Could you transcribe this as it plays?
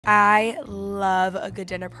I love a good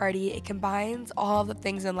dinner party. It combines all the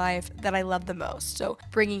things in life that I love the most. So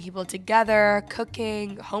bringing people together,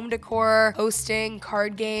 cooking, home decor, hosting,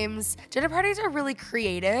 card games. Dinner parties are really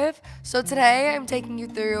creative. So today I'm taking you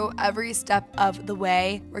through every step of the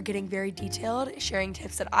way. We're getting very detailed, sharing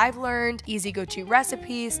tips that I've learned, easy go-to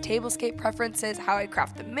recipes, Tablescape preferences, how I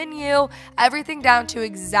craft the menu, everything down to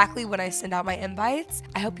exactly when I send out my invites.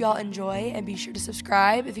 I hope y'all enjoy and be sure to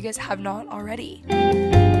subscribe if you guys have not already.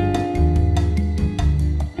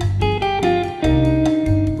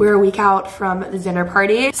 We're a week out from the dinner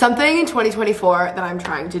party. Something in 2024 that I'm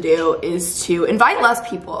trying to do is to invite less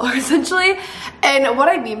people, essentially. And what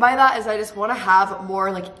I mean by that is I just want to have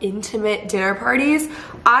more like intimate dinner parties.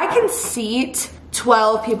 I can seat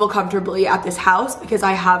 12 people comfortably at this house because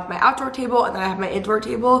I have my outdoor table and then I have my indoor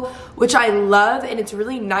table, which I love, and it's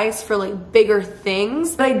really nice for like bigger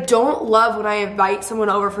things. But I don't love when I invite someone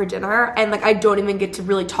over for dinner and like I don't even get to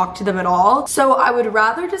really talk to them at all. So I would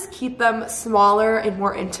rather just keep them smaller and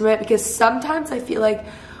more intimate, because sometimes I feel like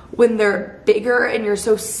when they're bigger and you're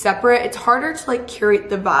so separate, it's harder to like curate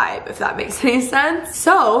the vibe, if that makes any sense.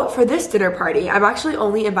 So for this dinner party, I'm actually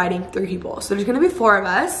only inviting 3 people. So there's gonna be 4 of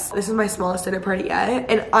us. This is my smallest dinner party yet.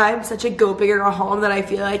 And I'm such a go big or go home that I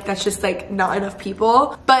feel like that's just like not enough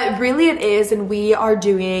people. But really it is, and we are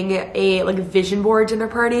doing a like vision board dinner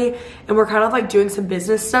party, and we're kind of like doing some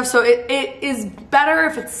business stuff. So it is better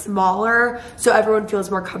if it's smaller so everyone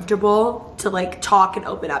feels more comfortable to like talk and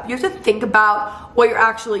open up. You have to think about what you're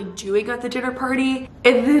actually doing at the dinner party,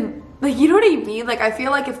 and then like, you know what I mean? Like, I feel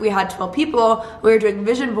like if we had 12 people, we were doing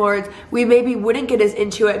vision boards, we maybe wouldn't get as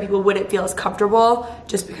into it. People wouldn't feel as comfortable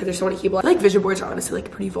just because there's so many people. I feel like vision boards are honestly like a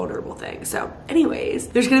pretty vulnerable thing. So anyways,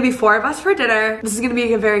 there's gonna be 4 of us for dinner. This is gonna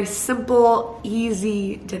be a very simple,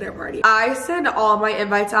 easy dinner party. I send all my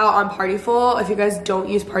invites out on Partyful. If you guys don't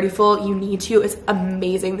use Partyful, you need to. It's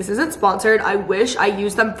amazing. This isn't sponsored. I wish I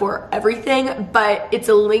used them for everything, but it's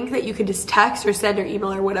a link that you can just text or send or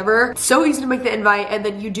email or whatever. It's so easy to make the invite, and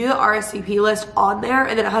then you do the RSVP list on there,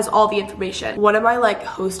 and then it has all the information. One of my like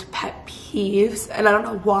host pet peeves, and I don't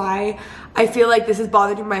know why, I feel like this has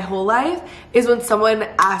bothered me my whole life, is when someone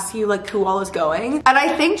asks you like who all is going. And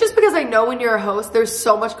I think just because I know when you're a host there's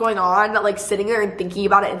so much going on that like sitting there and thinking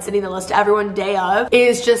about it and sending the list to everyone day of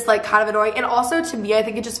is just like kind of annoying. And also to me, I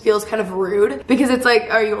think it just feels kind of rude, because it's like,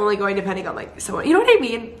 are you only going depending on like someone, you know what I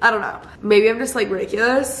mean? I don't know, maybe I'm just like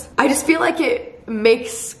ridiculous. I just feel like it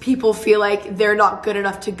makes people feel like they're not good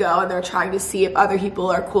enough to go, and they're trying to see if other people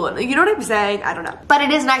are cool, and you know what I'm saying? I don't know, but it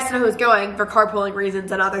is nice to know who's going for carpooling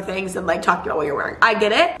reasons and other things, and like talking about what you're wearing. I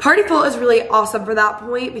get it. Partyful is really awesome for that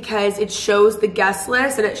point because it shows the guest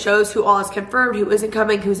list and it shows who all is confirmed, who isn't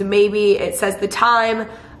coming, who's a maybe. It says the time,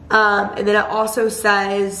 and then it also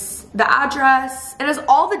says the address, and it has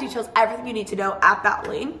all the details, everything you need to know at that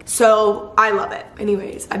link. So I love it.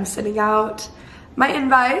 Anyways, I'm sending out my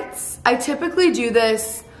invites. I typically do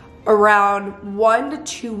this around 1 to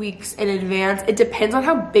 2 weeks in advance. It depends on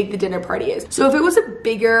how big the dinner party is. So if it was a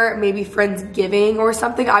bigger, maybe Friendsgiving or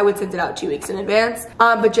something, I would send it out 2 weeks in advance.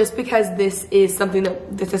 But just because this is something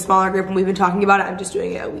that's a smaller group and we've been talking about it, I'm just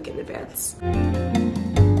doing it a week in advance.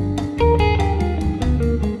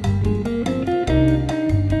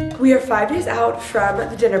 We are 5 days out from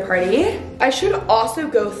the dinner party. I should also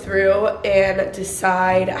go through and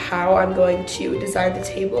decide how I'm going to design the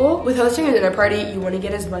table. With hosting a dinner party, you want to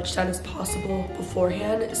get as much done as possible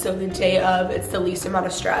beforehand, so the day of, it's the least amount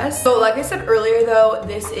of stress. So like I said earlier though,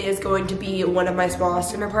 this is going to be one of my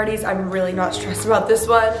smallest dinner parties. I'm really not stressed about this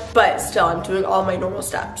one, but still I'm doing all my normal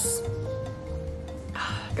steps.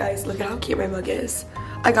 Guys, look at how cute my mug is.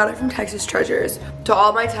 I got it from Texas Treasures. To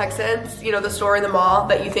all my Texans, you know, the store in the mall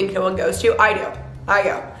that you think no one goes to, I do. I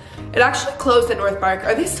go. It actually closed at North Park.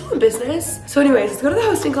 Are they still in business? So anyways, let's go to the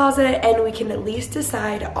hosting closet and we can at least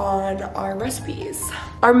decide on our recipes.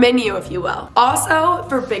 Our menu, if you will. Also,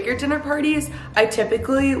 for bigger dinner parties, I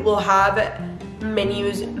typically will have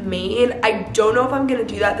menus made. I don't know if I'm gonna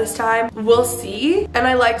do that this time. We'll see. And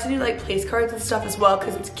I like to do like place cards and stuff as well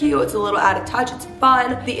because it's cute, it's a little added touch, it's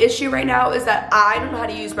fun. The issue right now is that I don't know how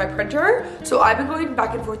to use my printer, so I've been going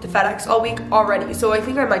back and forth to FedEx all week already, so I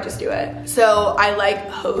think I might just do it. So I like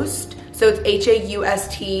Host, so it's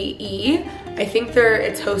H-A-U-S-T-E. I think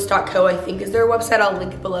it's host.co, I think is their website. I'll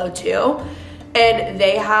link it below too. And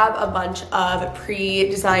they have a bunch of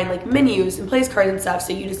pre-designed like menus and place cards and stuff.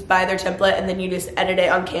 So you just buy their template and then you just edit it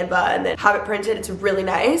on Canva and then have it printed. It's really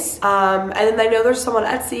nice. And then I know there's some on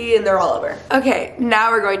Etsy and they're all over. Okay,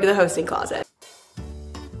 now we're going to the hosting closet.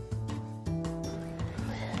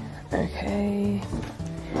 Okay,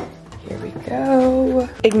 here we go.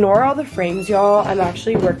 Ignore all the frames, y'all. I'm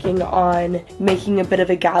actually working on making a bit of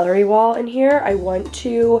a gallery wall in here. I want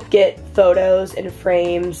to get photos and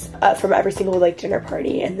frames from every single like dinner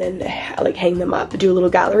party and then like hang them up, do a little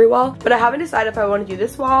gallery wall. But I haven't decided if I want to do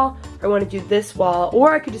this wall or I want to do this wall,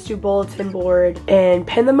 or I could just do bulletin board and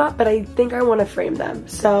pin them up, but I think I want to frame them.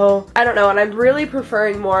 So I don't know, and I'm really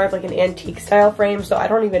preferring more of like an antique style frame, so I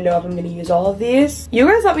don't even know if I'm going to use all of these. You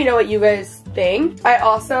guys let me know what you guys think. I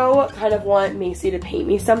also kind of want Macy to paint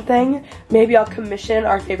me something. Maybe I'll commission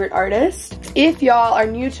our favorite artist. If y'all are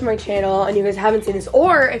new to my channel and you guys haven't seen this,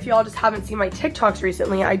 or if y'all just haven't seen my TikToks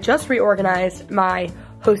recently, I just reorganized my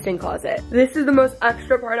hosting closet. This is the most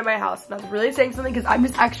extra part of my house, and that's really saying something because I'm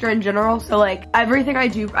just extra in general, so like everything I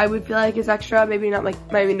do I would feel like is extra. Maybe not, like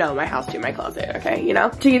maybe no, my house too, my closet, okay, you know?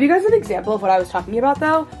 To give you guys an example of what I was talking about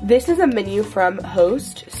though, this is a menu from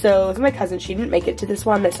Host. So this is my cousin, she didn't make it to this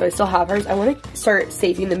one, so I still have hers. I want to start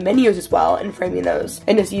saving the menus as well and framing those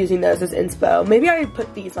and just using those as inspo. Maybe I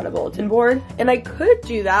put these on a bulletin board, and I could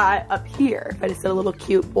do that up here if I just did a little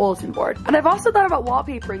cute bulletin board. And I've also thought about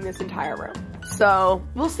wallpapering this entire room. So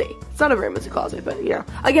we'll see. It's not a room, it's a closet, but you know.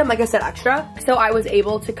 Again, like I said, extra. So I was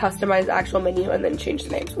able to customize the actual menu and then change the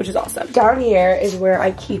names, which is awesome. Down here is where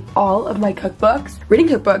I keep all of my cookbooks. Reading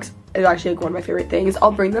cookbooks is actually like one of my favorite things.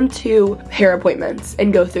 I'll bring them to hair appointments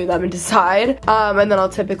and go through them and decide. And then I'll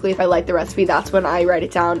typically, if I like the recipe, that's when I write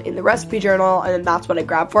it down in the recipe journal, and then that's what I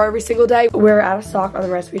grab for every single day. We're out of stock on the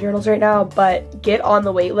recipe journals right now, but get on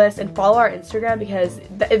the wait list and follow our Instagram because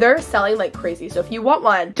they're selling like crazy. So if you want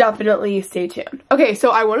one, definitely stay tuned. Okay,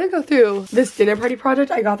 so I want to go through this dinner party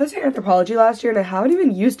project. I got this in Anthropology last year and I haven't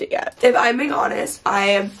even used it yet. If I'm being honest,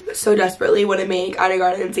 I so desperately want to make Ina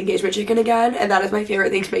Garden's engagement chicken again, and that is my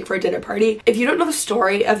favorite thing to make for a dinner party. If you don't know the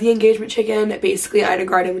story of the engagement chicken, basically Ina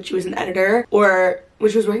Garden, when she was an editor, or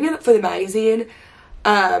when she was working for the magazine,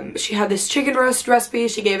 she had this chicken roast recipe.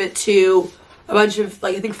 She gave it to a bunch of,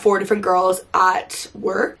 like, I think 4 different girls at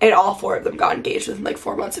work, and all 4 of them got engaged within like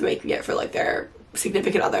 4 months of making it for like their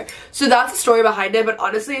significant other. So that's the story behind it, but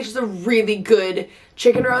honestly it's just a really good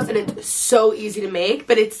chicken roast, and it's so easy to make.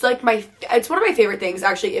 But it's like it's one of my favorite things,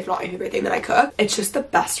 actually, if not my favorite thing that I cook. It's just the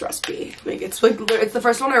best recipe. Like it's the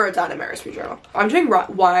first one I wrote down in my recipe journal. I'm doing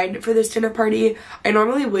wine for this dinner party. I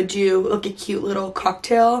normally would do like a cute little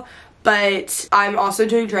cocktail, but I'm also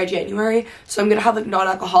doing dry January, so I'm gonna have like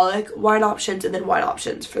non-alcoholic wine options and then wine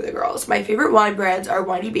options for the girls. My favorite wine brands are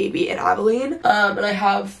Winey Baby and Abilene, and I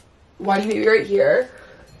have Winey Baby right here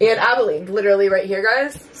and Abilene literally right here,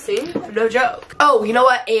 guys. See? No joke. Oh, you know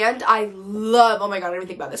what? And I love, oh my god, I didn't even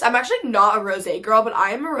think about this. I'm actually not a rosé girl, but I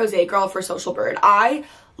am a rosé girl for Social Bird. I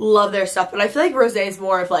love their stuff, but I feel like rosé is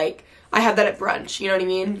more of like, I have that at brunch, you know what I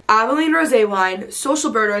mean? Abilene rosé wine,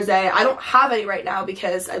 Social Bird rosé. I don't have any right now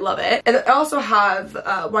because I love it. And I also have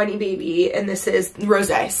Winey Baby, and this is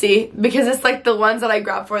rosé, see? Because it's like the ones that I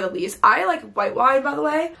grab for the least. I like white wine, by the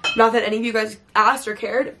way. Not that any of you guys asked or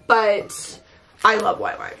cared, but I love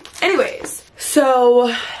white wine. Anyways,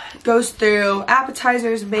 so goes through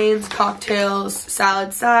appetizers, mains, cocktails,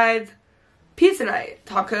 salad sides, pizza night,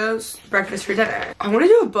 tacos, breakfast for dinner. I want to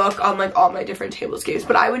do a book on like all my different tablescapes,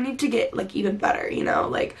 but I would need to get like even better, you know?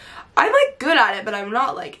 Like I'm like good at it, but I'm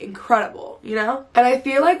not like incredible, you know? And I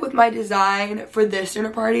feel like with my design for this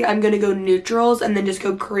dinner party, I'm gonna go neutrals and then just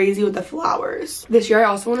go crazy with the flowers. This year I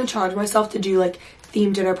also want to challenge myself to do like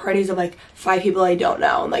themed dinner parties of like 5 people I don't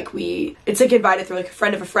know, and like it's like invited through like a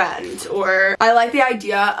friend of a friend. Or I like the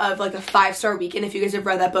idea of like a 5-star weekend. If you guys have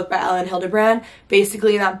read that book by Ellen Hildebrand,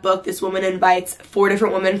 basically in that book this woman invites 4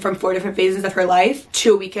 different women from 4 different phases of her life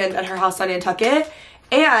to a weekend at her house on Nantucket,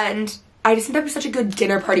 and I just think that'd be such a good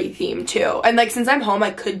dinner party theme too. And like since I'm home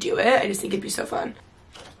I could do it. I just think it'd be so fun.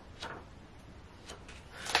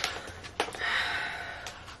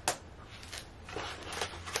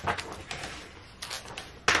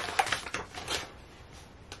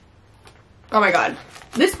 Oh my god.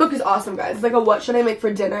 This book is awesome, guys. It's like a what should I make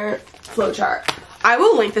for dinner flowchart. I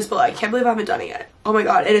will link this below. I can't believe I haven't done it yet. Oh my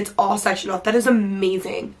god. And it's all sectional. That is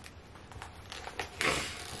amazing.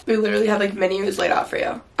 We literally have like menus laid out for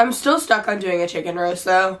you. I'm still stuck on doing a chicken roast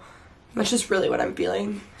though. That's just really what I'm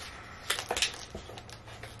feeling.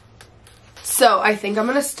 So I think I'm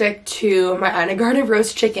gonna stick to my Ina Garden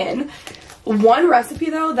roast chicken. One recipe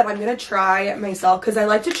though that I'm gonna try myself, because I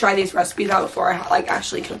like to try these recipes out before I like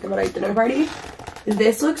actually cook them at a dinner party.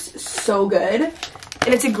 This looks so good,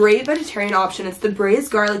 and it's a great vegetarian option. It's the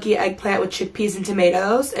braised garlicky eggplant with chickpeas and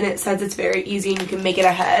tomatoes, and it says it's very easy and you can make it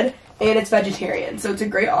ahead, and it's vegetarian, so it's a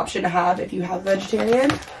great option to have if you have vegetarian.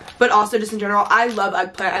 But also just in general, I love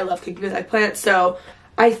eggplant. I love cooking with eggplant, so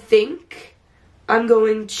I think I'm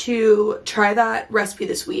going to try that recipe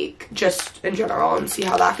this week, just in general, and see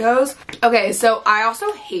how that goes. Okay, so I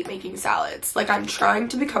also hate making salads. Like, I'm trying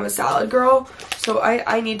to become a salad girl, so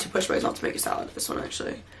I need to push myself to make a salad. This one,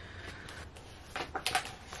 actually.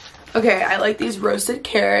 Okay, I like these roasted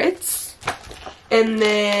carrots. And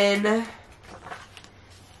then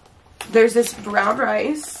there's this brown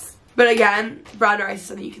rice. But again, brown rice is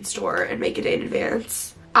something you can store and make a day in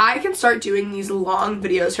advance. I can start doing these long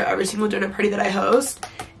videos for every single dinner party that I host.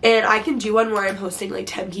 And I can do one where I'm hosting like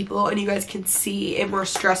 10 people and you guys can see a more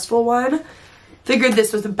stressful one. Figured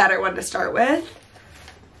this was a better one to start with.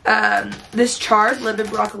 This charred lemon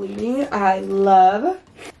broccolini, I love.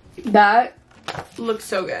 That looks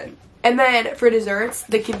so good. And then for desserts,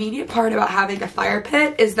 the convenient part about having a fire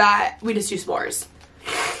pit is that we just do s'mores.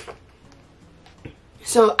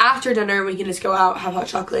 So after dinner, we can just go out, have hot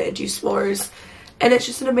chocolate, and do s'mores. And it's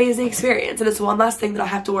just an amazing experience. And it's one less thing that I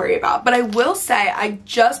have to worry about. But I will say, I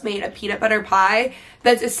just made a peanut butter pie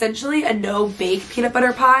that's essentially a no-bake peanut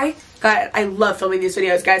butter pie. God, I love filming these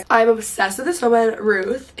videos, guys. I'm obsessed with this woman,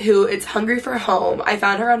 Ruth, who is hungry for home. I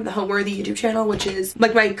found her on the Homeworthy YouTube channel, which is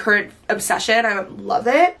like my current obsession. I love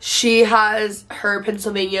it. She has her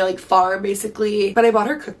Pennsylvania like farm, basically. But I bought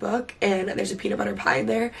her cookbook, and there's a peanut butter pie in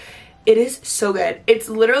there. It is so good. It's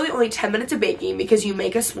literally only 10 minutes of baking because you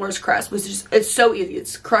make a s'mores crust, which is, it's so easy.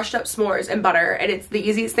 It's crushed up s'mores and butter, and it's the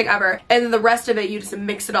easiest thing ever. And then the rest of it, you just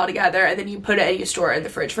mix it all together, and then you put it and you store it in the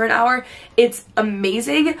fridge for an hour. It's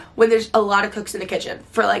amazing when there's a lot of cooks in the kitchen.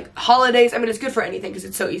 For like holidays, I mean, it's good for anything because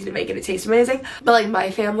it's so easy to make and it tastes amazing. But like my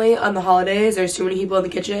family on the holidays, there's too many people in the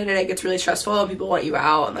kitchen and it gets really stressful and people want you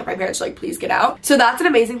out, and like my parents are like, please get out. So that's an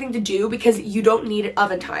amazing thing to do because you don't need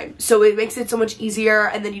oven time. So it makes it so much easier,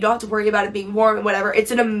 and then you don't have to worry about it being warm and whatever.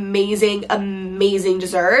 It's an amazing, amazing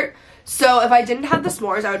dessert. So if I didn't have the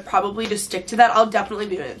s'mores, I would probably just stick to that. I'll definitely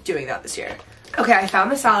be doing that this year. Okay, I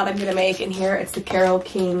found the salad I'm gonna make in here. It's the Carole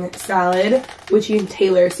King salad, which you can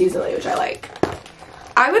tailor seasonally, which I like.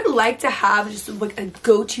 I would like to have just like a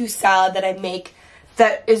go-to salad that I make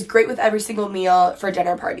that is great with every single meal for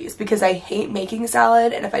dinner parties, because I hate making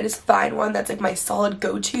salad, and if I just find one that's like my solid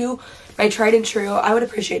go-to, my tried and true, I would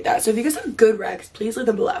appreciate that. So if you guys have good recs, please leave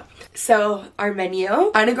them below. So our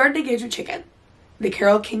menu: Ina Garden engagement chicken, the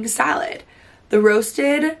Carole King salad, the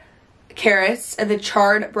roasted carrots, and the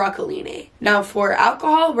charred broccolini. Now for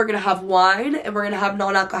alcohol, we're gonna have wine, and we're gonna have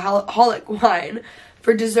non-alcoholic wine.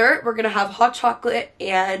 For dessert, we're gonna have hot chocolate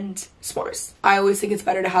and s'mores. I always think it's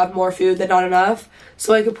better to have more food than not enough,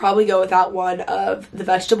 so I could probably go without one of the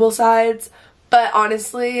vegetable sides. But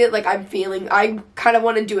honestly, like I kind of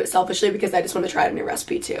want to do it selfishly because I just want to try a new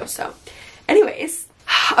recipe too. So anyways,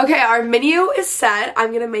 okay, our menu is set.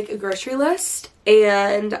 I'm gonna make a grocery list,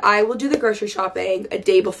 and I will do the grocery shopping a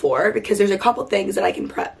day before because there's a couple things that I can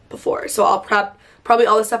prep before. So I'll prep probably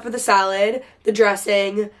all the stuff for the salad, the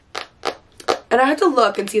dressing, and I have to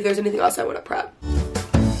look and see if there's anything else I want to prep.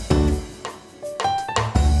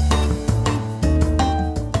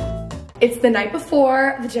 It's the night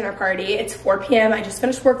before the dinner party. It's 4 p.m. I just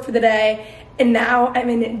finished work for the day, and now I'm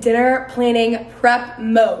in dinner planning prep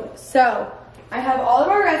mode. So I have all of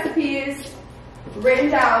our recipes written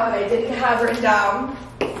down that I didn't have written down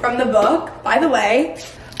from the book. By the way,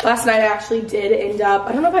 last night I actually did end up,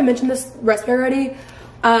 I don't know if I mentioned this recipe already,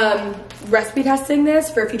 recipe testing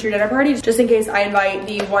this for future dinner parties, just in case I invite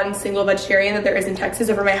the one single vegetarian that there is in Texas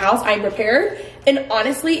over my house. I'm prepared, and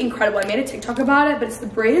honestly incredible. I made a TikTok about it, but it's the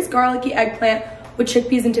braised garlicky eggplant with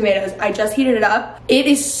chickpeas and tomatoes. I just heated it up. It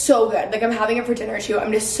is so good. Like, I'm having it for dinner too.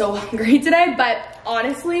 I'm just so hungry today, but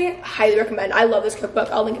honestly, highly recommend. I love this cookbook.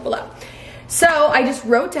 I'll link it below. So I just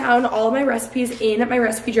wrote down all of my recipes in my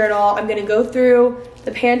recipe journal. I'm gonna go through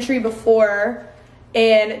the pantry before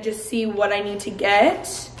and just see what I need to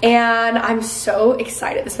get. And I'm so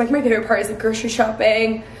excited. This is like my favorite part, is the grocery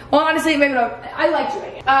shopping. Well, honestly, maybe not. I like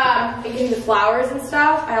doing it. Making the flowers and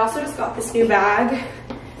stuff. I also just got this new bag,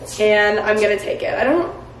 and I'm gonna take it. I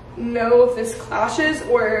don't know if this clashes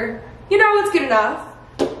or, you know, it's good enough.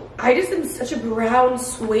 I just am such a brown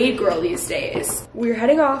suede girl these days. We're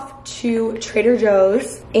heading off to Trader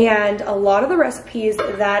Joe's, and a lot of the recipes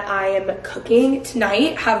that I am cooking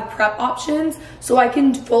tonight have prep options, so I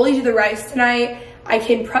can fully do the rice tonight. I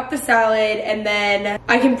can prep the salad, and then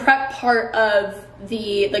I can prep part of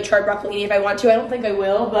the like charred broccolini if I want to. I don't think I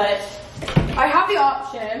will, but I have the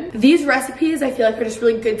option. These recipes I feel like are just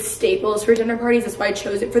really good staples for dinner parties. That's why I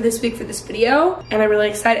chose it for this week for this video, and I'm really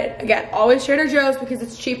excited. Again, always Trader Joe's because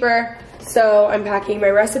it's cheaper. So I'm packing my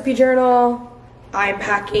recipe journal. I'm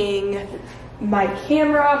packing my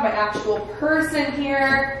camera, my actual person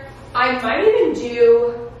here. I might even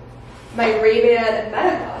do my Ray-Ban Meta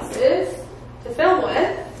glasses. to film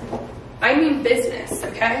with. I mean business,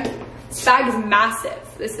 okay? This bag is massive.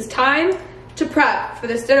 This is time to prep for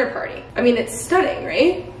this dinner party. I mean, it's stunning,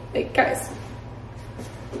 right? Like, guys,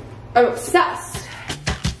 I'm obsessed.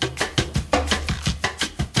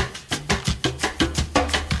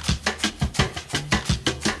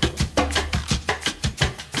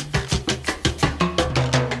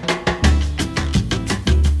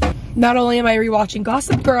 Not only am I rewatching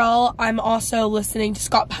Gossip Girl, I'm also listening to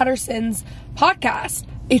Scott Patterson's podcast.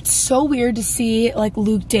 It's so weird to see like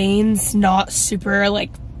Luke Danes not super like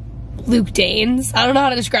Luke Danes. I don't know how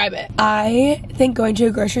to describe it. I think going to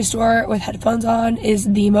a grocery store with headphones on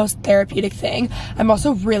is the most therapeutic thing. I'm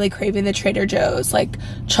also really craving the Trader Joe's like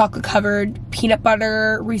chocolate covered peanut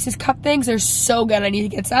butter Reese's cup things. They're so good. I need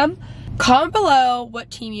to get some. Comment below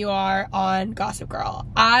what team you are on Gossip Girl.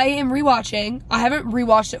 I am rewatching. I haven't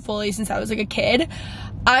rewatched it fully since I was like a kid.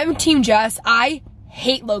 I'm Team Jess. I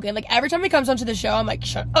hate Logan. Like every time he comes onto the show, I'm like,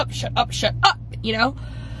 shut up, shut up, shut up, you know?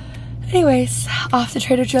 Anyways, off to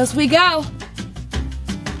Trader Joe's we go.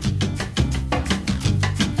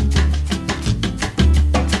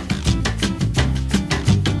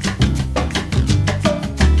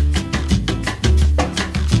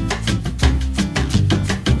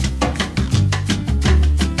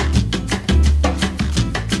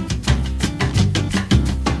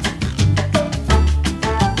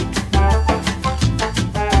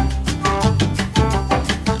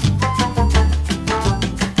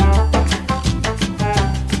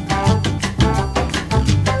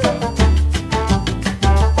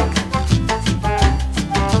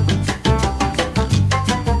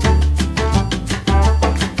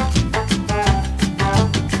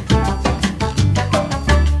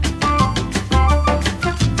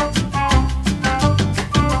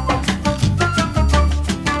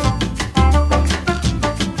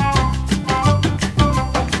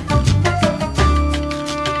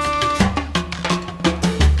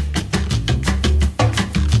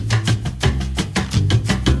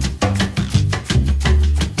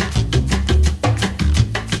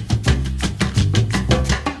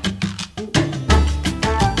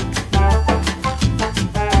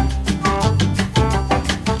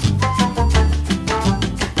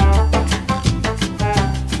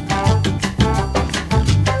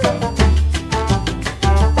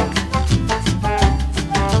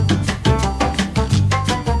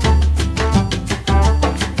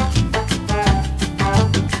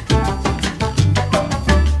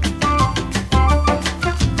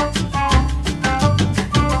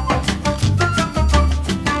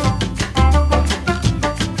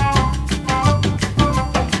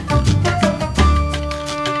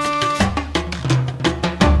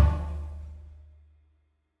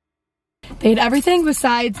 They had everything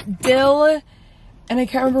besides dill, and I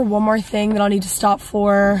can't remember one more thing that I'll need to stop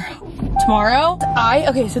for tomorrow.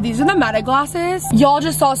 Okay, so these are the Meta glasses. Y'all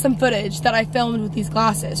just saw some footage that I filmed with these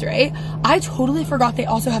glasses, right? I totally forgot they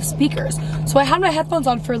also have speakers. So I had my headphones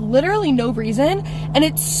on for literally no reason, and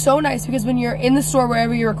it's so nice because when you're in the store,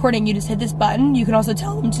 wherever you're recording, you just hit this button. You can also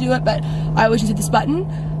tell them to do it, but I always just hit this button.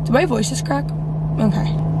 Did my voice just crack?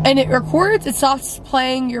 Okay. And it records, it stops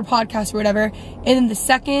playing your podcast or whatever, and then the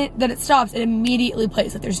second that it stops, it immediately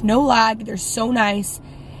plays. Like there's no lag, they're so nice,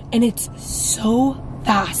 and it's so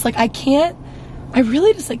fast. Like I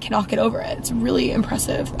really just like cannot get over it. It's really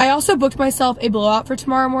impressive. I also booked myself a blowout for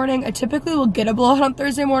tomorrow morning. I typically will get a blowout on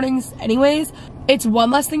Thursday mornings anyways. It's one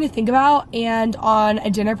less thing to think about, and on a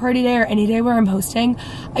dinner party day or any day where I'm hosting,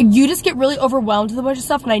 you just get really overwhelmed with a bunch of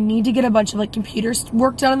stuff, and I need to get a bunch of like computer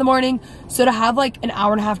work done in the morning, so to have like an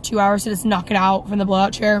hour and a half, 2 hours to just knock it out from the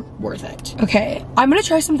blowout chair, worth it. Okay, I'm gonna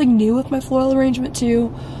try something new with my floral arrangement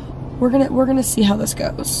too. We're gonna see how this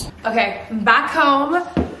goes. Okay, I'm back home.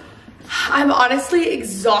 I'm honestly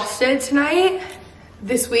exhausted tonight.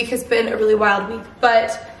 This week has been a really wild week,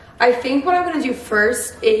 but I think what I'm gonna do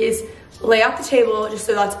first is lay out the table just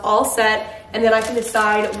so that's all set, and then I can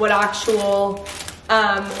decide what actual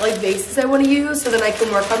like vases I want to use, so then I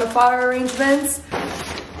can work on the flower arrangements.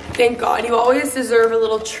 Thank God, you always deserve a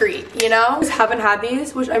little treat, you know? I just haven't had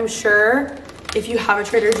these, which I'm sure if you have a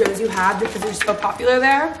Trader Joe's you have, because they're so popular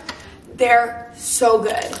there. They're so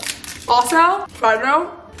good. Also, side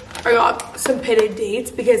note, I got some pitted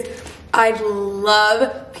dates because I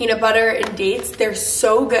love peanut butter and dates. They're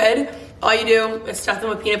so good. All you do is stuff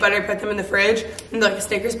them with peanut butter, put them in the fridge, and like a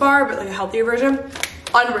Snickers bar, but like a healthier version.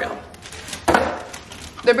 Unreal.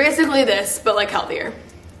 They're basically this, but like healthier.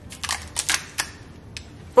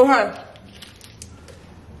 Okay.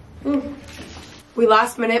 We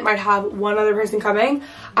last minute might have one other person coming.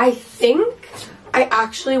 I think I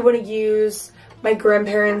actually want to use my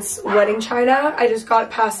grandparents' wedding china. I just got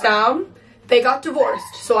it passed down. They got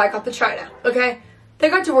divorced, so I got the china, okay? They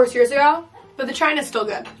got divorced years ago, but the china's still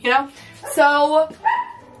good, you know? So,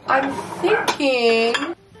 I'm thinking,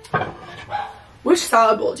 which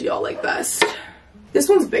salad bowl do y'all like best? This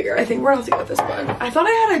one's bigger. I think we're gonna have to go with this one. I thought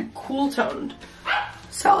I had a cool toned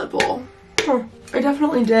salad bowl. I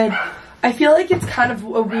definitely did. I feel like it's kind of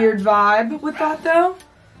a weird vibe with that though.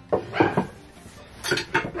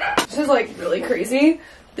 This is like really crazy.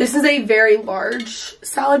 This is a very large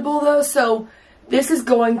salad bowl though, so this is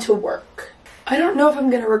going to work. I don't know if I'm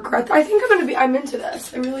gonna regret that. I think I'm into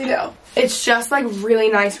this. I really do. It's just like really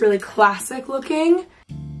nice, really classic looking.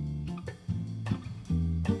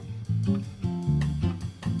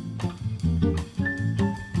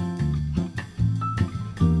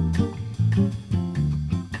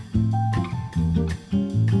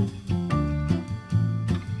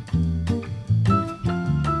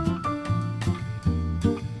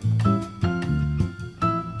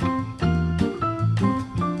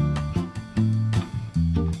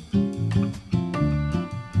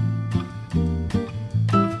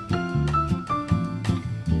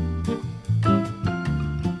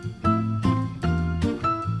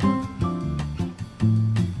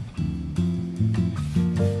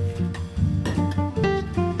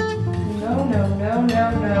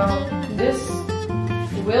 No. This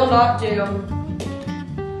will not do.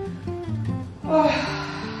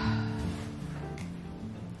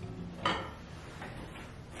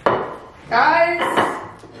 Guys.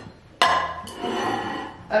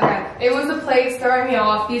 Okay, it was the plates throwing me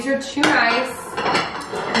off. These are too nice.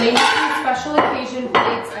 Maybe some special occasion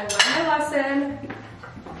plates. I learned my lesson.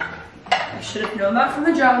 I should have known that from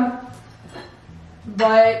the jump.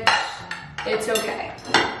 But it's okay.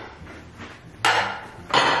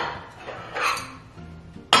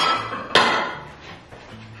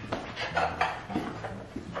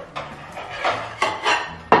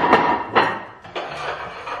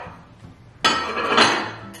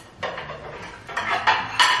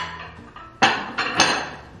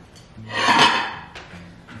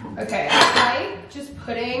 Okay, I like just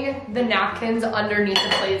putting the napkins underneath the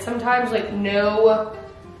plate sometimes, like no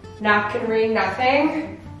napkin ring,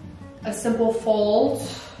 nothing. A simple fold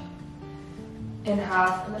in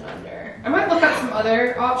half and then under. I might look up some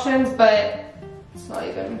other options, but it's not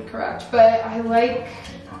even correct. But I like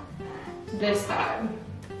this time.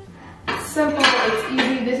 It's simple, it's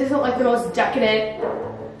easy. This isn't like the most decadent,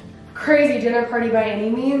 crazy dinner party by any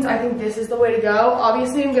means. I think this is the way to go.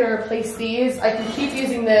 Obviously, I'm gonna replace these. I can keep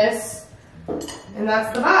using this, and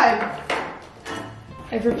that's the vibe.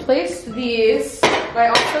 I've replaced these. I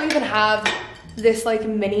also even have this like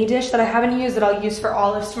mini dish that I haven't used that I'll use for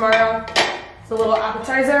olives tomorrow. It's a little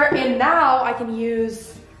appetizer, and now I can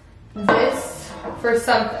use this for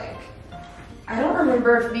something. I don't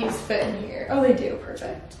remember if these fit in here. Oh, they do,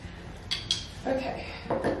 perfect. Okay.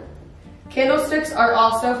 Candlesticks are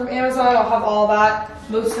also from Amazon. I'll have all that.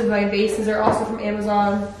 Most of my vases are also from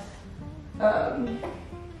Amazon.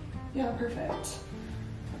 Yeah, perfect.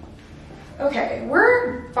 Okay,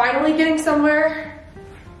 we're finally getting somewhere.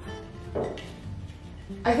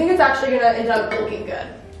 I think it's actually gonna end up looking good.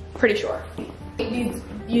 Pretty sure. I hate these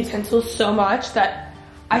utensils so much that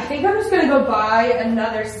I think I'm just gonna go buy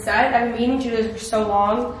another set. I've been meaning to do this for so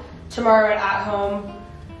long. Tomorrow at home.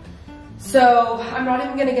 So I'm not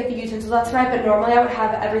even gonna get the utensils out tonight, but normally I would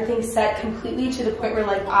have everything set completely to the point where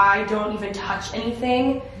like I don't even touch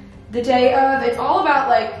anything the day of. It's all about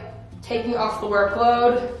like taking off the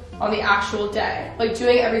workload on the actual day. Like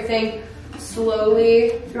doing everything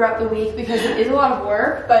slowly throughout the week because it is a lot of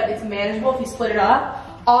work, but it's manageable if you split it up.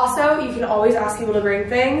 Also, you can always ask people to bring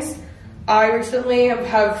things. I recently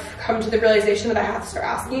have come to the realization that I have to start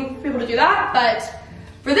asking people to do that, but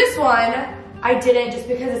for this one, I didn't just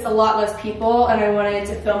because it's a lot less people and I wanted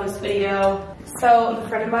to film this video. So a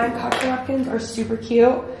friend of mine, cocktail napkins are super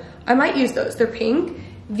cute. I might use those, they're pink.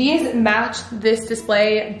 These match this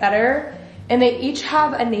display better and they each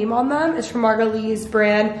have a name on them. It's from Margot Lee's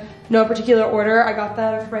brand, no particular order. I got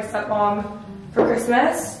them for my stepmom for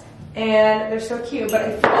Christmas and they're so cute,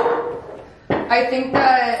 but I think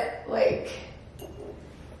that like,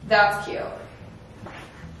 that's cute.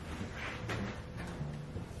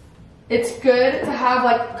 It's good to have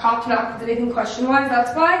like cocktail napkins, anything question-wise,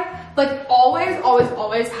 that's why. Like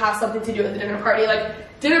always have something to do with the dinner party.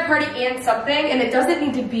 Like dinner party and something, and it doesn't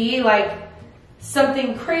need to be like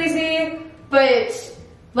something crazy, but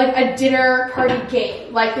like a dinner party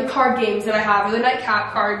game, like the card games that I have, or the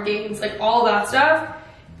nightcap card games, like all that stuff.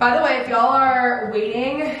 By the way, if y'all are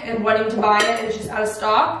waiting and wanting to buy it and it's just out of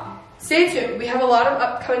stock, stay tuned. We have a lot of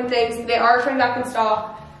upcoming things. They are coming back in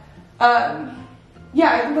stock. Yeah,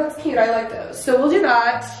 I think that's cute. I like those. So we'll do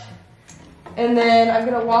that. And then I'm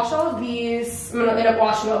gonna wash all of these. I'm gonna end up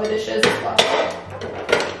washing all the dishes as well.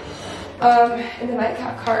 And the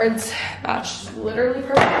nightcap cards match literally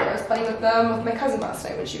perfectly. I was playing with them with my cousin last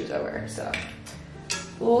night when she was over, so.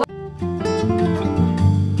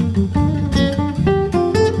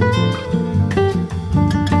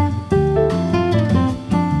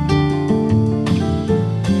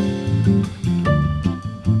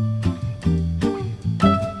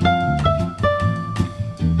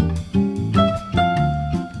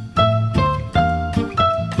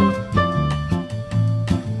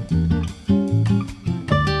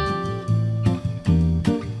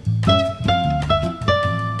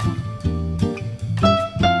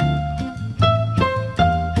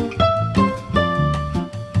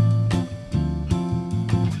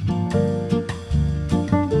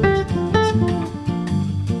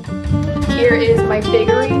 Here is my big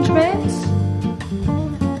arrangement.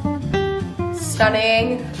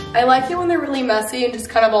 Stunning. I like it when they're really messy and just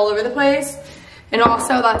kind of all over the place. And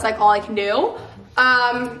also that's like all I can do.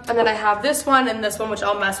 And then I have this one and this one, which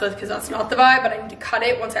I'll mess with because that's not the vibe, but I need to cut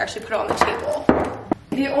it once I actually put it on the table.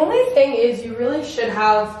 The only thing is you really should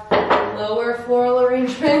have lower floral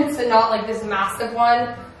arrangements and not like this massive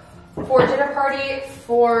one for a dinner party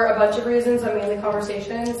for a bunch of reasons, I'm mainly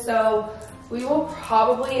conversations. So we will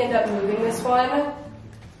probably end up moving this one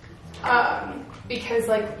because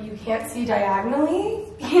like you can't see diagonally,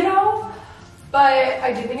 you know? But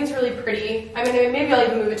I do think it's really pretty. I mean, maybe I'll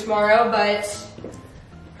even move it tomorrow, but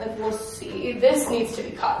like we'll see. This needs to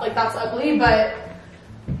be cut, like that's ugly, but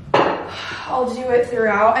I'll do it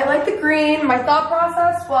throughout. I like the green. My thought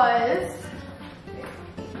process was,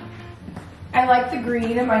 I like the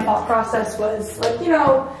green and my thought process was like, you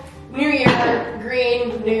know, new year,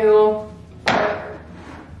 green, new,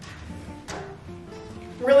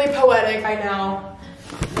 really poetic, I know.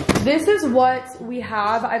 This is what we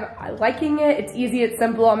have. I'm liking it. It's easy, it's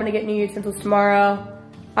simple. I'm gonna get new utensils tomorrow.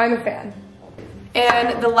 I'm a fan.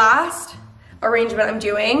 And the last arrangement I'm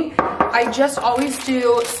doing, I just always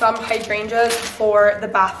do some hydrangeas for the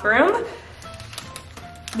bathroom.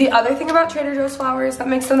 The other thing about Trader Joe's flowers that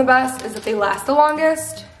makes them the best is that they last the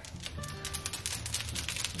longest.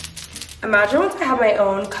 Imagine once I have my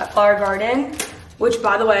own cut flower garden, which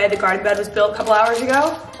by the way, the garden bed was built a couple hours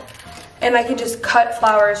ago, and I can just cut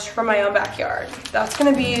flowers from my own backyard. That's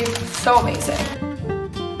gonna be so amazing.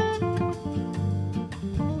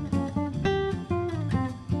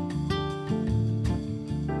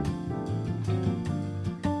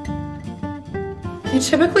 You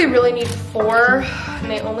typically really need 4, and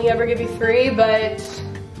they only ever give you 3, but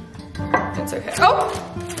it's okay. Oh!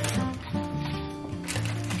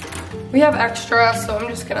 We have extra, so I'm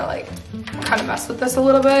just gonna like kind of mess with this a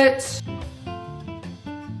little bit.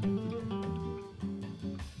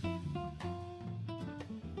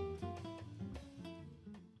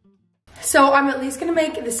 So I'm at least gonna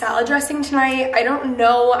make the salad dressing tonight. I don't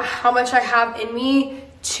know how much I have in me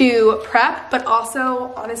to prep, but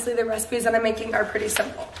also honestly the recipes that I'm making are pretty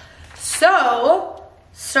simple. So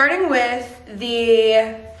starting with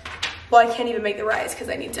the, well, I can't even make the rice because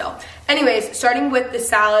I need dill. Anyways, starting with the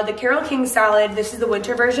salad, the Carole King salad, this is the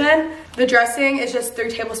winter version. The dressing is just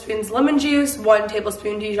 3 tablespoons lemon juice, 1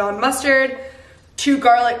 tablespoon Dijon mustard, 2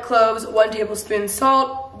 garlic cloves, 1 tablespoon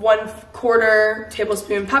salt, 1/4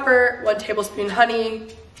 tablespoon pepper, 1 tablespoon honey,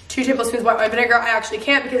 2 tablespoons white wine vinegar. I actually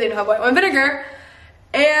can't because I don't have white wine vinegar,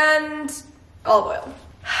 and olive oil.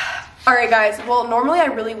 All right, guys, well, normally I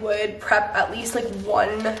really would prep at least like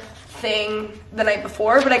 1 thing the night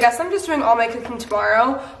before, but I guess I'm just doing all my cooking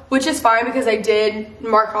tomorrow, which is fine because I did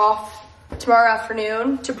mark off tomorrow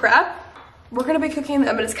afternoon to prep. We're gonna be cooking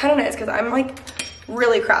them, but it's kind of nice because I'm like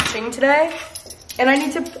really crashing today, and I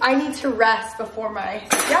need to rest before my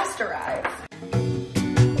guest arrives.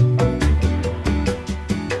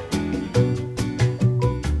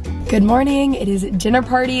 Good morning, it is dinner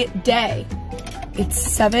party day. It's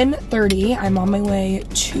 7:30, I'm on my way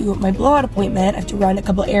to my blowout appointment. I have to run a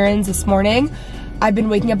couple errands this morning. I've been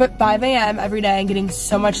waking up at 5 a.m. every day and getting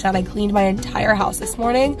so much done. I cleaned my entire house this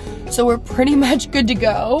morning, so we're pretty much good to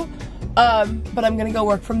go. But I'm gonna go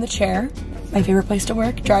work from the chair, my favorite place to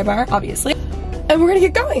work, dry bar, obviously. And we're gonna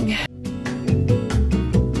get going.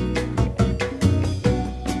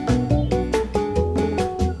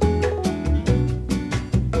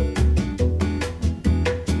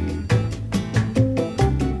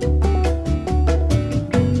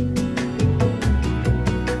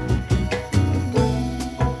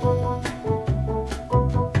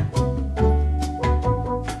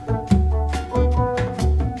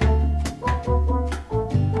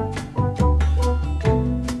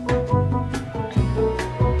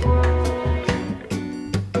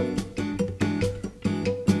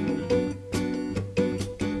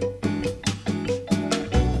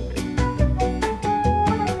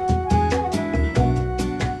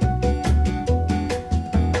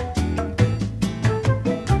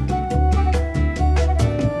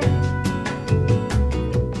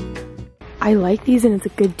 I like these and it's a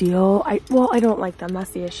good deal. Well, I don't like them, that's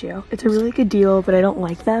the issue. It's a really good deal, but I don't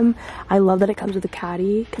like them. I love that it comes with a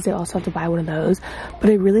caddy because I also have to buy one of those. But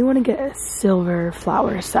I really want to get a silver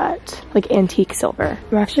flower set, like antique silver.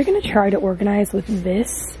 I'm actually gonna try to organize with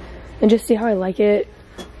this and just see how I like it.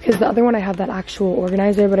 Because the other one I have that actual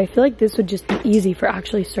organizer, but I feel like this would just be easy for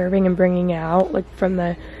actually serving and bringing it out, like from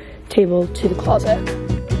the table to the closet.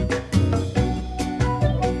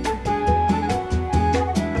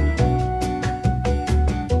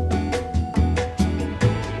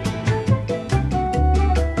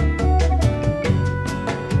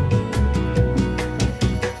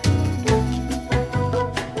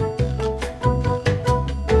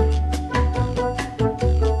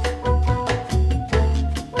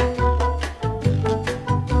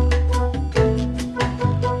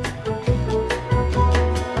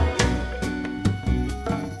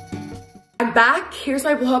 Back. Here's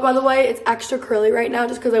my blow up, by the way. It's extra curly right now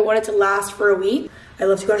just because I want it to last for a week. I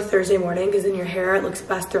love to go on a Thursday morning because in your hair it looks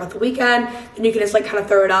best throughout the weekend, and you can just like kind of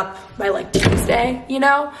throw it up by like Tuesday, you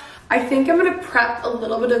know? I think I'm gonna prep a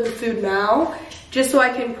little bit of the food now just so I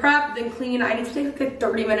can prep, then clean. I need to take like a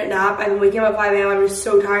 30-minute nap. I've been waking up at 5 a.m. I'm just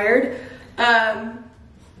so tired. And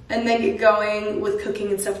then get going with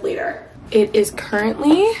cooking and stuff later. It is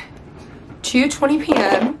currently 2:20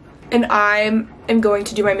 p.m. and I'm going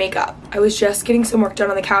to do my makeup. I was just getting some work done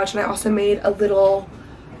on the couch, and I also made a little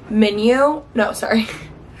menu. No, sorry.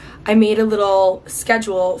 I made a little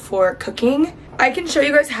schedule for cooking. I can show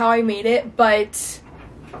you guys how I made it, but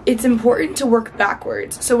it's important to work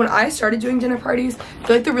backwards. So when I started doing dinner parties, I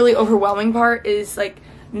feel like the really overwhelming part is like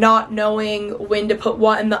not knowing when to put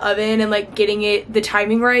what in the oven and like getting it the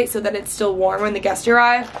timing right so that it's still warm when the guests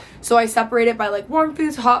arrive. So I separate it by like warm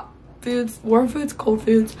foods, hot foods, warm foods, cold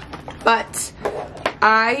foods. But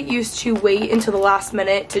I used to wait until the last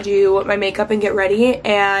minute to do my makeup and get ready,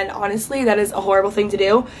 and honestly that is a horrible thing to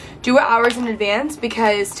do. Do it hours in advance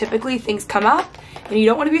because typically things come up and you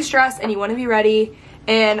don't want to be stressed and you want to be ready,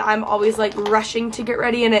 and I'm always like rushing to get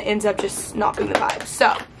ready and it ends up just not being the vibe.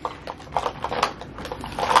 So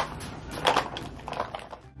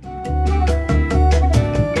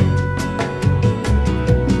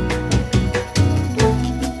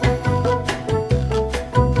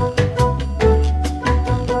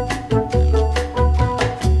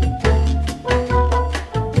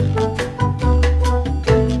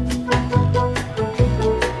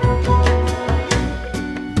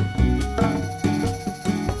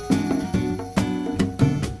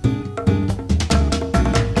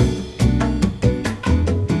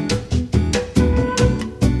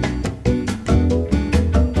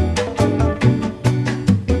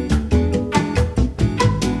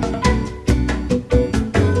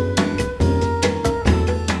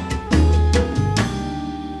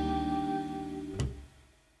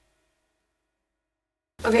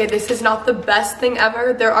okay, this is not the best thing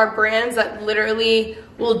ever. There are brands that literally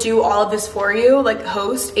will do all of this for you, like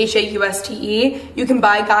Host, H-A-U-S-T-E. You can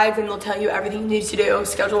buy guides and they'll tell you everything you need to do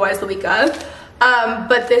schedule-wise the week of.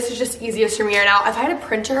 But this is just easiest for me right now. If I had a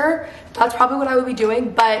printer, that's probably what I would be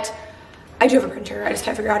doing, but I do have a printer. I just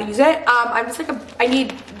can't figure out how to use it. I'm just like, I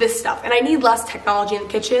need this stuff and I need less technology in the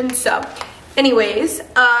kitchen. So anyways,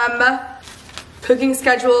 cooking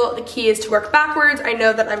schedule, the key is to work backwards. I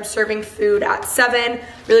know that I'm serving food at 7.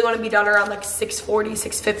 Really want to be done around like 6:40,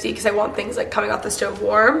 6:50 because I want things like coming off the stove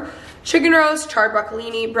warm. Chicken roast, charred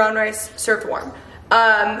broccolini, brown rice, served warm.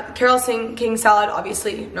 Carol King salad,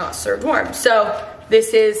 obviously not served warm. So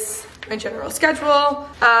this is my general schedule.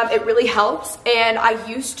 It really helps. And I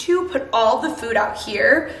used to put all the food out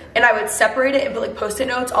here and I would separate it and put like post-it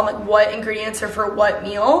notes on like what ingredients are for what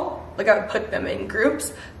meal. Like I would put them in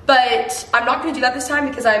groups. But I'm not gonna do that this time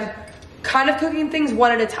because I'm kind of cooking things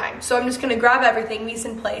one at a time. So I'm just gonna grab everything, mise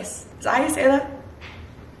en place. Is that how you say that?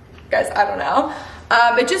 Guys, I don't know.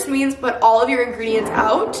 It just means put all of your ingredients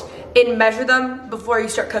out and measure them before you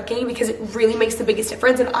start cooking because it really makes the biggest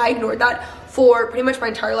difference. And I ignored that for pretty much my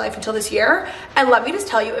entire life until this year. And let me just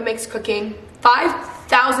tell you, it makes cooking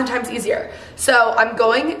 5,000 times easier. So I'm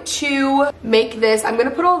going to make this. I'm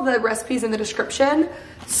gonna put all the recipes in the description,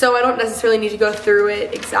 so I don't necessarily need to go through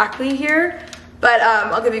it exactly here, but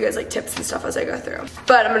I'll give you guys like tips and stuff as I go through.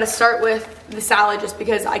 But I'm gonna start with the salad just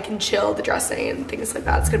because I can chill the dressing and things like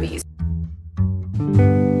that. It's gonna be easy.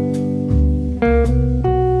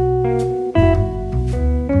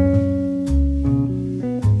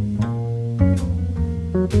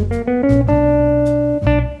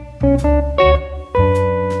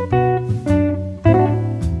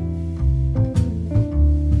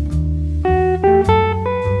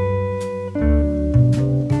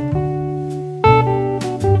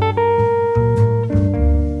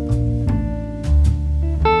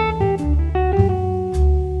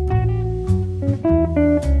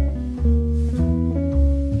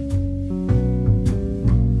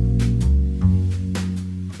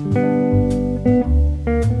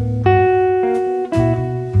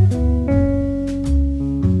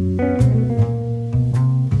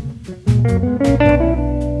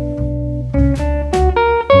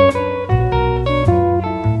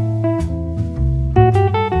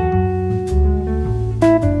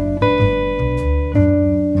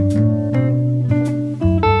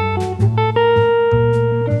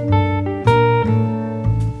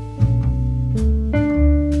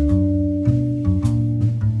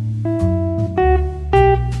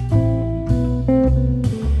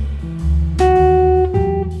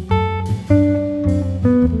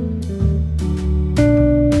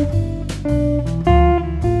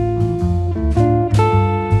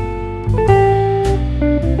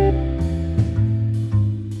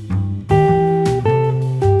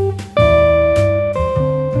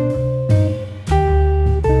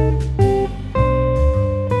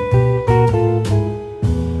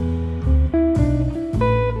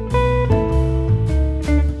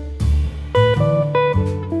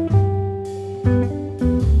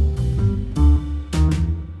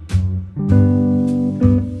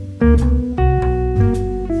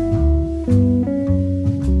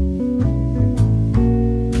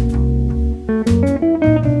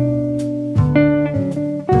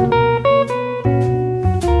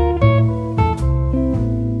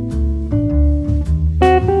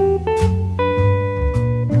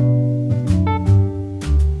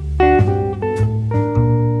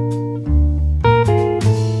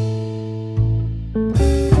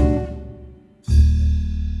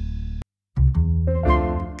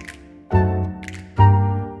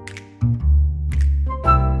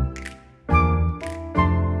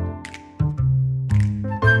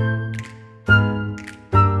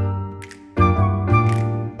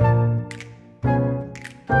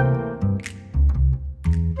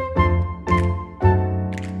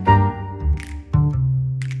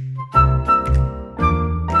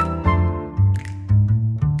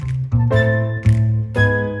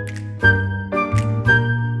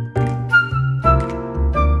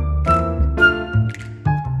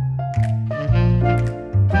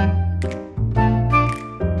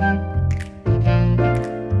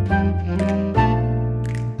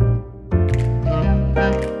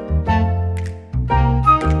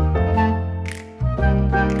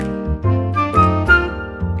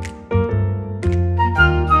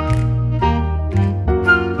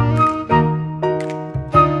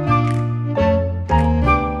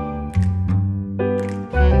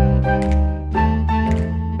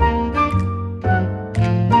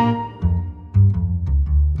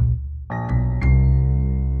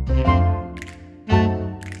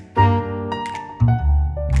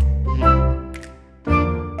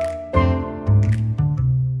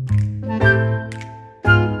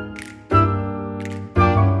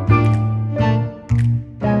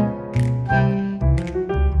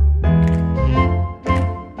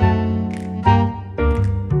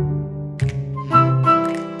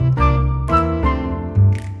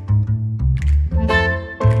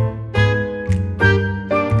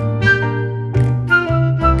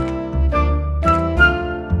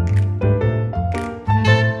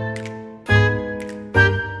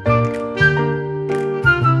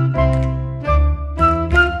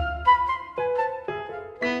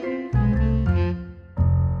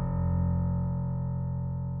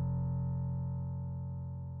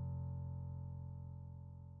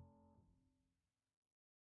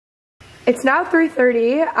 It's now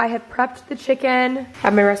 3:30. I have prepped the chicken. I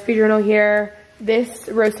have my recipe journal here. This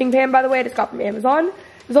roasting pan, by the way, I just got from Amazon.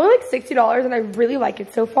 It was only like $60 and I really like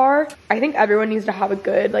it so far. I think everyone needs to have a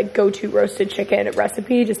good like go-to roasted chicken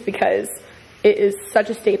recipe just because it is such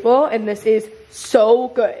a staple and this is so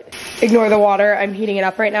good. Ignore the water, I'm heating it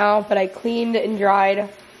up right now, but I cleaned and dried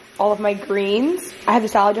all of my greens. I have the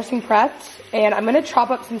salad dressing prepped and I'm gonna chop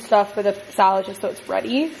up some stuff for the salad just so it's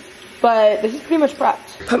ready. But this is pretty much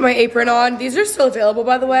prepped. Put my apron on. These are still available,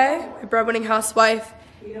 by the way. My breadwinning housewife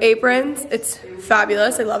aprons. It's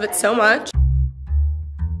fabulous. I love it so much.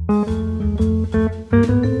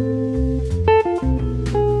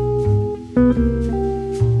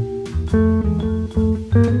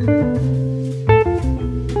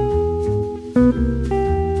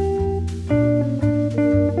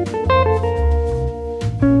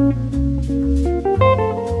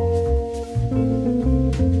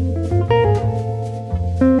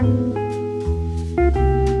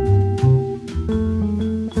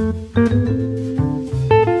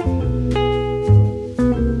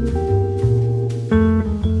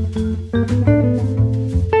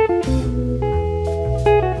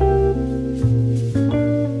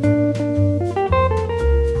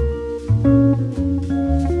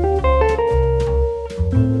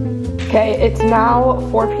 Okay, it's now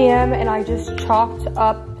 4 p.m. and I just chopped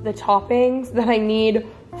up the toppings that I need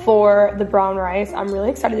for the brown rice. I'm really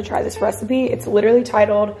excited to try this recipe. It's literally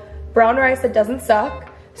titled Brown Rice That Doesn't Suck.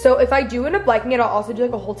 So if I do end up liking it, I'll also do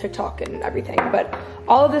like a whole TikTok and everything. But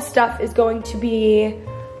all of this stuff is going to be, you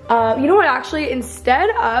know what, actually, instead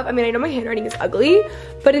of, I mean, I know my handwriting is ugly,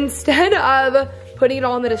 but instead of putting it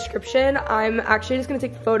all in the description, I'm actually just gonna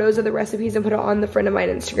take photos of the recipes and put it on the friend of mine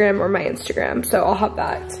Instagram or my Instagram. So I'll have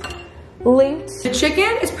that linked. The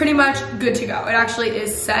chicken is pretty much good to go. It actually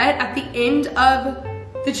is set. At the end of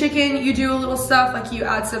the chicken, you do a little stuff, like you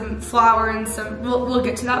add some flour and some, we'll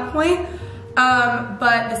get to that point.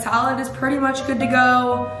 But the salad is pretty much good to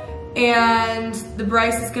go. And the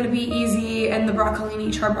rice is gonna be easy, and the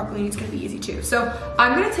broccolini, charred broccolini is gonna be easy too. So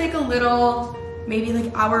I'm gonna take a little, maybe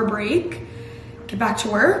like hour break, get back to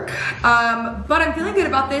work. But I'm feeling good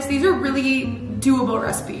about this. These are really doable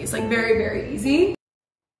recipes, like very, very easy.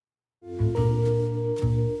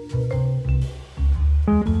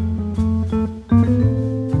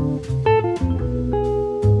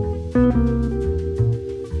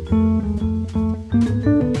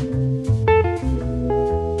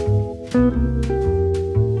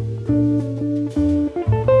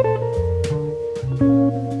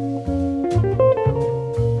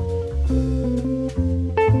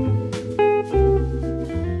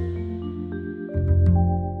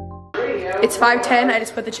 It's 5:10, I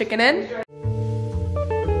just put the chicken in.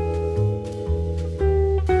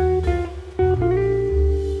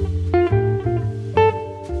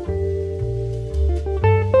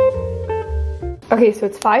 Okay, so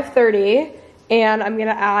it's 5:30 and I'm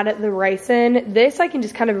gonna add the rice in. This I can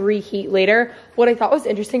just kind of reheat later. What I thought was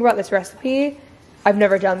interesting about this recipe, I've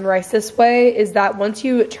never done rice this way, is that once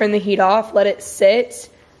you turn the heat off, let it sit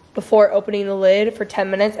before opening the lid for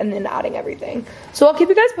 10 minutes and then adding everything. So I'll keep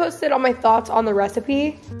you guys posted on my thoughts on the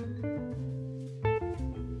recipe.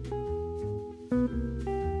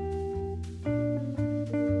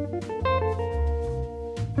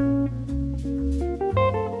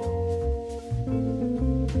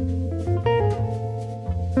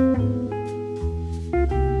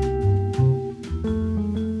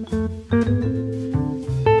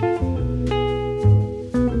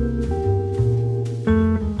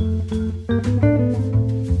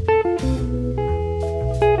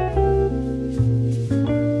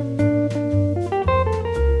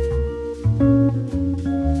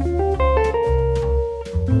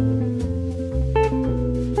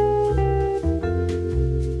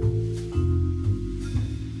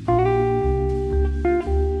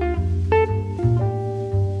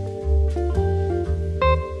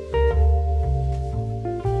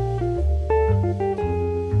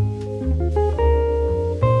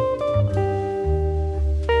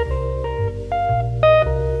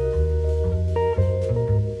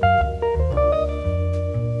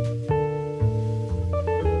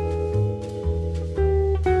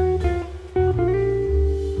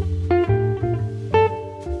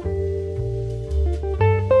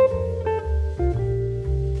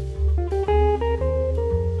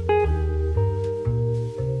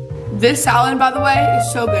 This salad, by the way,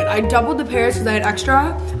 is so good. I doubled the pears because I had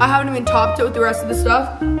extra. I haven't even topped it with the rest of the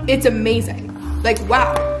stuff. It's amazing. Like,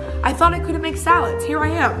 wow. I thought I couldn't make salads. Here I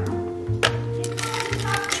am.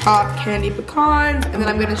 Chopped candy pecans, and then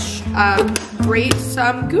I'm gonna grate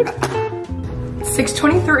some Gouda.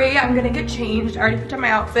 6:23, I'm gonna get changed. I already picked up my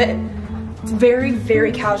outfit. It's very,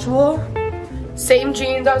 very casual. Same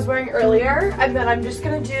jeans I was wearing earlier. And then I'm just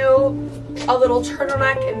gonna do a little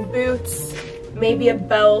turtleneck and boots, maybe a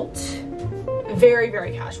belt. Very,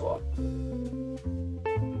 very casual.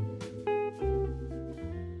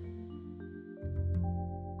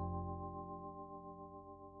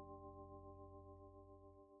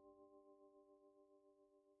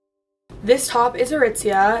 This top is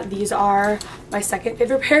Aritzia. These are my second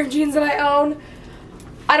favorite pair of jeans that I own.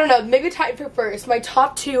 I don't know, maybe time for first. My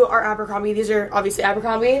top two are Abercrombie. These are obviously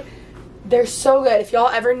Abercrombie. They're so good. If y'all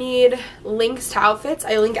ever need links to outfits,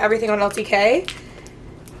 I link everything on LTK.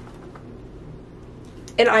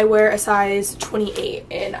 And I wear a size 28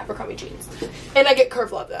 in Abercrombie jeans. And I get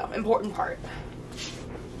curve love though, important part.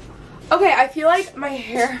 Okay, I feel like my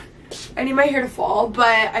hair, I need my hair to fall, but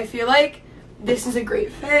I feel like this is a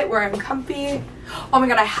great fit where I'm comfy. Oh my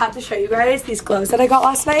god, I have to show you guys these gloves that I got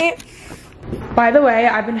last night. By the way,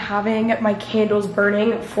 I've been having my candles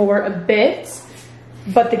burning for a bit,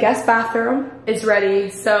 but the guest bathroom is ready.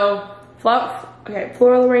 So,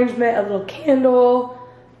 floral arrangement, a little candle.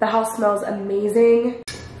 The house smells amazing.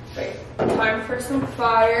 Wait, time for some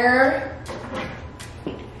fire.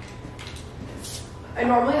 I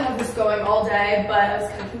normally have this going all day, but I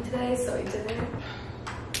was cooking today, so I didn't.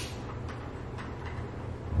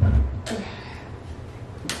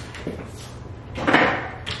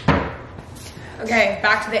 Okay,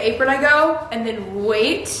 back to the apron I go, and then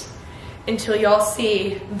wait until y'all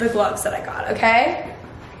see the gloves that I got, okay?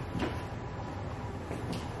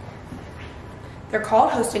 They're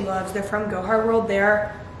called hosting gloves. They're from Go Hard World.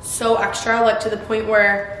 They're so extra, like to the point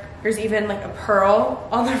where there's even like a pearl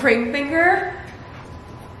on the ring finger.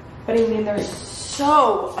 But I mean, they're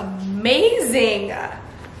so amazing.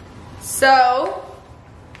 So,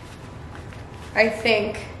 I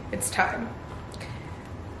think it's time.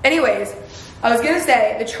 Anyways, I was gonna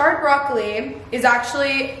say the charred broccoli is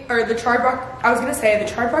actually, the charred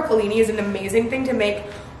broccolini is an amazing thing to make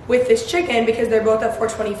with this chicken because they're both at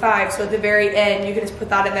 $4.25. So at the very end, you can just put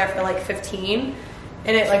that in there for like 15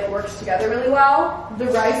 and it like works together really well. The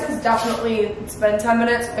rice is definitely, it's been 10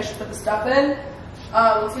 minutes, so I should put the stuff in.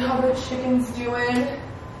 Let's see how the chicken's doing.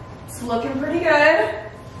 It's looking pretty good.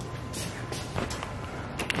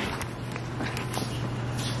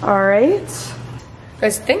 All right.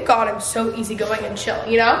 Guys, thank God I'm so easygoing and chill,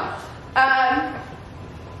 you know?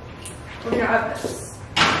 We're gonna have this.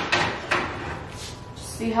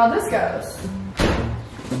 Just see how this goes.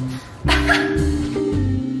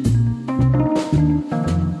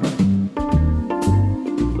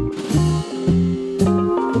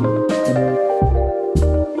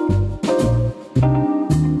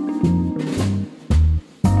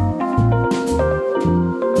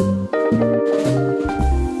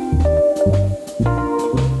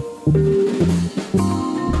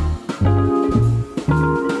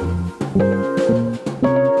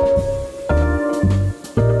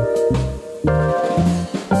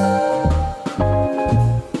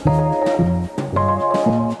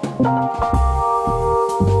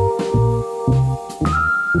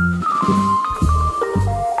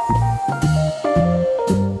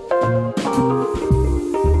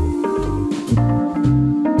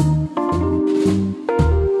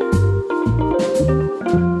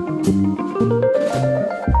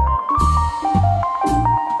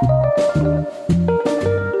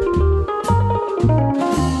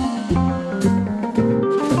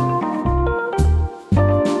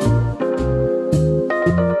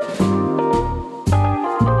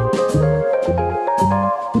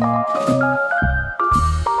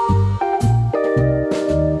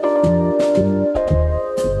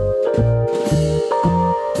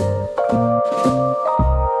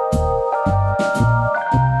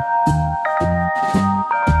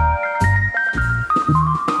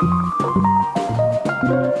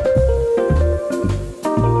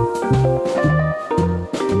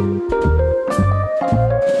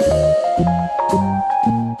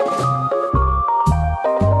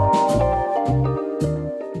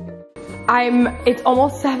 It's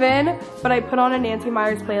almost 7, but I put on a Nancy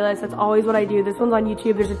Meyers playlist. That's always what I do. This one's on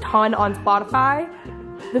YouTube. There's a ton on Spotify.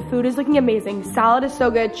 The food is looking amazing. Salad is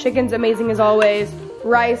so good. Chicken's amazing as always.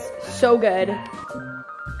 Rice, so good.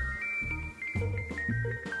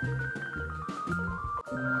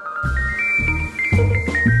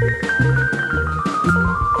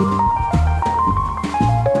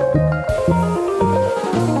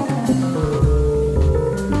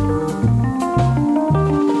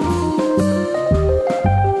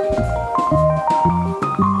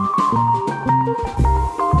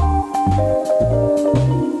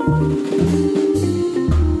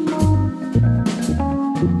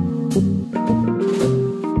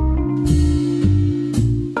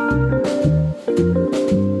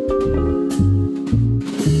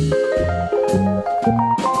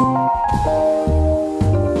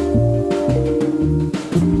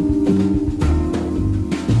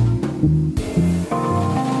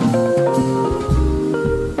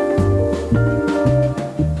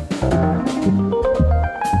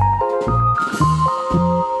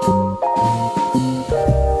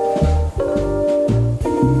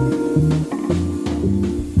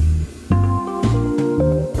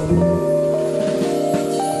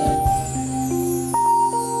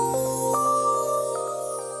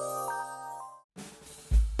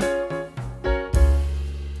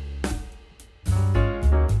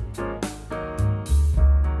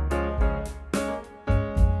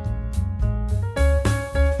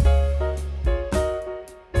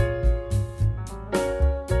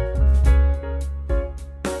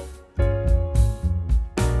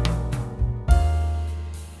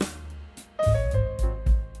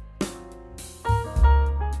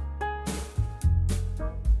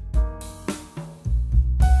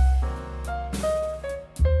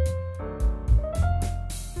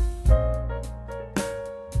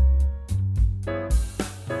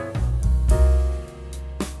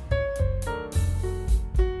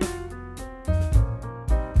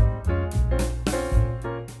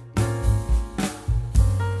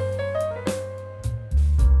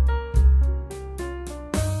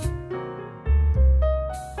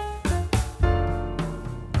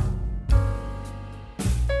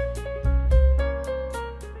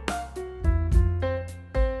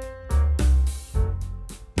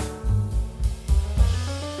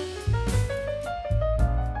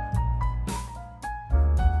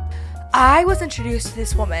 I was introduced to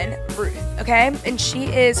this woman, Ruth, okay? And she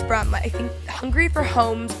is from, I think, Hungry for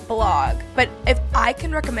Home's blog. But if I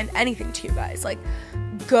can recommend anything to you guys, like,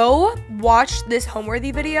 go watch this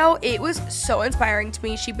Homeworthy video. It was so inspiring to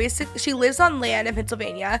me. She lives on land in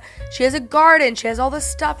Pennsylvania. She has a garden. She has all this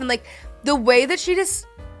stuff. And, like, the way that she just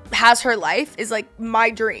has her life is, like,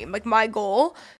 my dream, like, my goal.